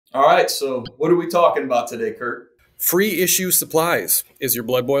All right, so what are we talking about today, Kurt? Free issue supplies. Is your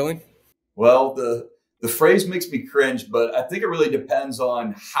blood boiling? Well, the phrase makes me cringe, but I think it really depends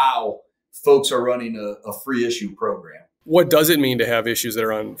on how folks are running a free issue program. What does it mean to have issues that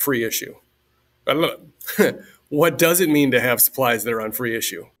are on free issue? I don't know. What does it mean to have supplies that are on free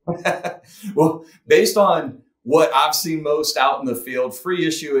issue? Well, based on what I've seen most out in the field, free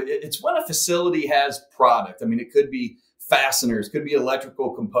issue, it's when a facility has product. I mean, it could be fasteners, could be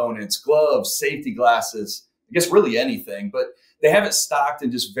electrical components, gloves, safety glasses, I guess really anything, but they have it stocked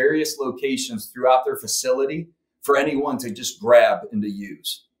in just various locations throughout their facility for anyone to just grab and to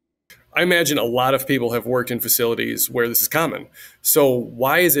use. I imagine a lot of people have worked in facilities where this is common. So,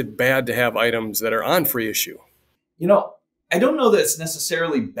 why is it bad to have items that are on free issue? You know, I don't know that it's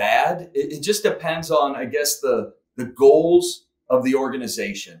necessarily bad. It just depends on, I guess, the goals of the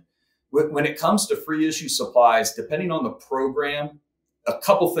organization. When it comes to free issue supplies, depending on the program, a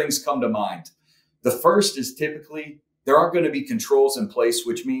couple things come to mind. The first is typically there aren't going to be controls in place,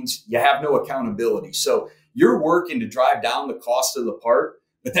 which means you have no accountability. So you're working to drive down the cost of the part,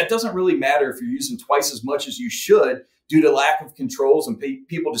 but that doesn't really matter if you're using twice as much as you should due to lack of controls and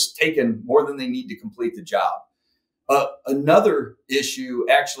people just taking more than they need to complete the job. Another issue,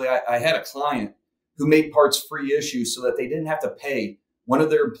 actually, I had a client who made parts free issue so that they didn't have to pay one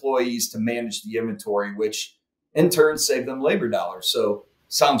of their employees to manage the inventory, which in turn saved them labor dollars. So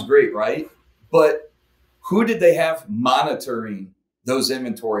sounds great, right? But who did they have monitoring those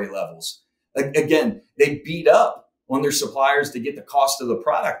inventory levels? Again, they beat up on their suppliers to get the cost of the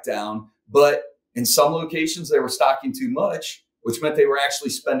product down, but in some locations they were stocking too much, which meant they were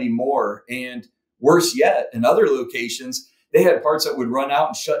actually spending more. And worse yet, in other locations, they had parts that would run out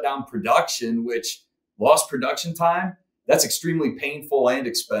and shut down production, which lost production time. That's extremely painful and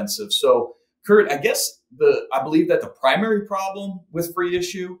expensive. So, Kurt, I believe that the primary problem with free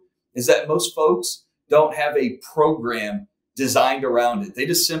issue is that most folks don't have a program designed around it. They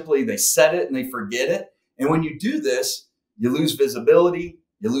just simply they set it and they forget it. And when you do this, you lose visibility,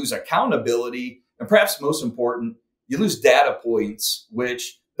 you lose accountability, and perhaps most important, you lose data points,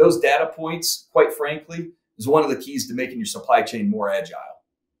 which those data points, quite frankly, is one of the keys to making your supply chain more agile.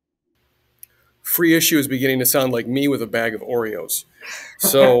 Free issue is beginning to sound like me with a bag of Oreos.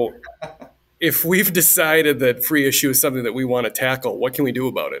 So, if we've decided that free issue is something that we want to tackle, what can we do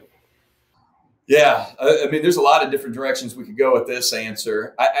about it? Yeah, I mean, there's a lot of different directions we could go with this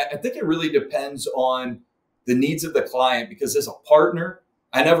answer. I think it really depends on the needs of the client because as a partner,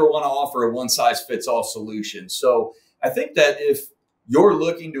 I never want to offer a one size fits all solution. So I think that if you're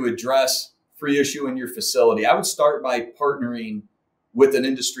looking to address free issue in your facility, I would start by partnering with an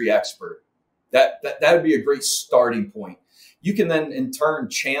industry expert. That would be a great starting point. You can then in turn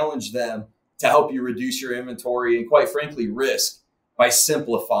challenge them to help you reduce your inventory and quite frankly risk by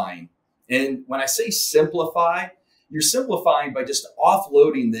simplifying. And when I say simplify, you're simplifying by just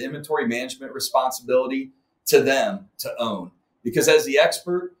offloading the inventory management responsibility to them to own. Because as the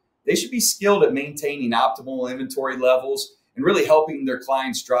expert, they should be skilled at maintaining optimal inventory levels and really helping their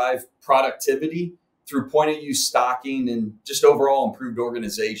clients drive productivity through point of use stocking and just overall improved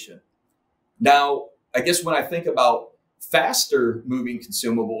organization. Now, I guess when I think about faster moving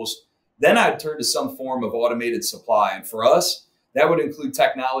consumables, then I'd turn to some form of automated supply. And for us, that would include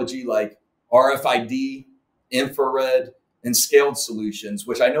technology like RFID, infrared, and scaled solutions,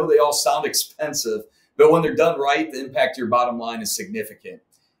 which I know they all sound expensive, but when they're done right, the impact to your bottom line is significant.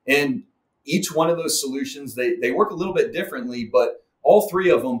 And each one of those solutions, they work a little bit differently, but all three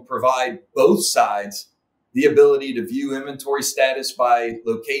of them provide both sides the ability to view inventory status by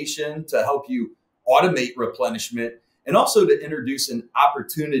location, to help you automate replenishment, and also to introduce an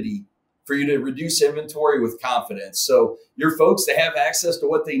opportunity for you to reduce inventory with confidence. So your folks, they have access to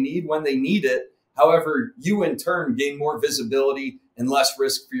what they need when they need it. However, you in turn gain more visibility and less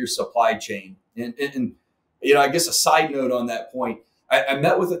risk for your supply chain. And I guess a side note on that point, I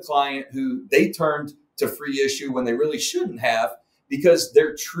met with a client who they turned to free issue when they really shouldn't have because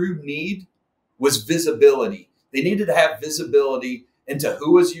their true need was visibility. They needed to have visibility into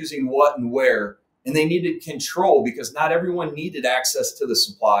who was using what and where, and they needed control because not everyone needed access to the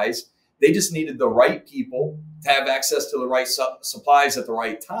supplies. They just needed the right people to have access to the right supplies at the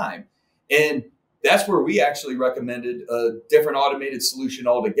right time. And that's where we actually recommended a different automated solution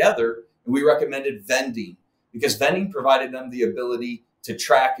altogether. And we recommended vending because vending provided them the ability to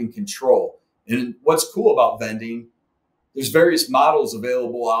track and control. And what's cool about vending, there's various models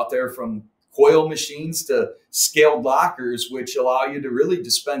available out there from coil machines to scaled lockers, which allow you to really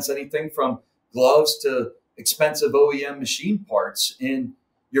dispense anything from gloves to expensive OEM machine parts. And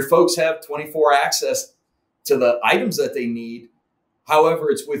your folks have 24 access to the items that they need.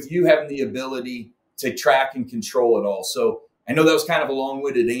 However, it's with you having the ability to track and control it all. So I know that was kind of a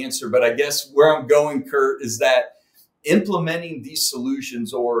long-winded answer, but I guess where I'm going, Kurt, is that implementing these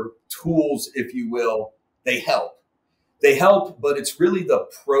solutions or tools, if you will, they help. They help, but it's really the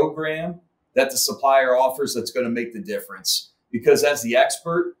program that the supplier offers that's going to make the difference. Because as the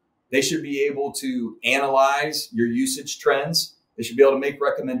expert, they should be able to analyze your usage trends. They should be able to make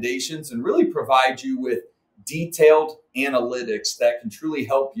recommendations and really provide you with detailed analytics that can truly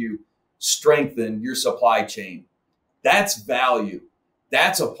help you strengthen your supply chain. That's value.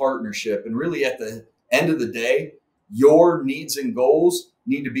 That's a partnership. And really at the end of the day, your needs and goals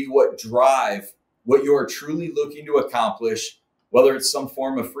need to be what drive what you are truly looking to accomplish, whether it's some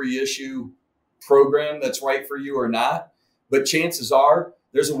form of free issue program that's right for you or not. But chances are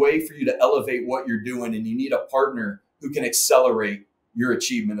there's a way for you to elevate what you're doing, and you need a partner who can accelerate your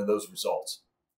achievement of those results.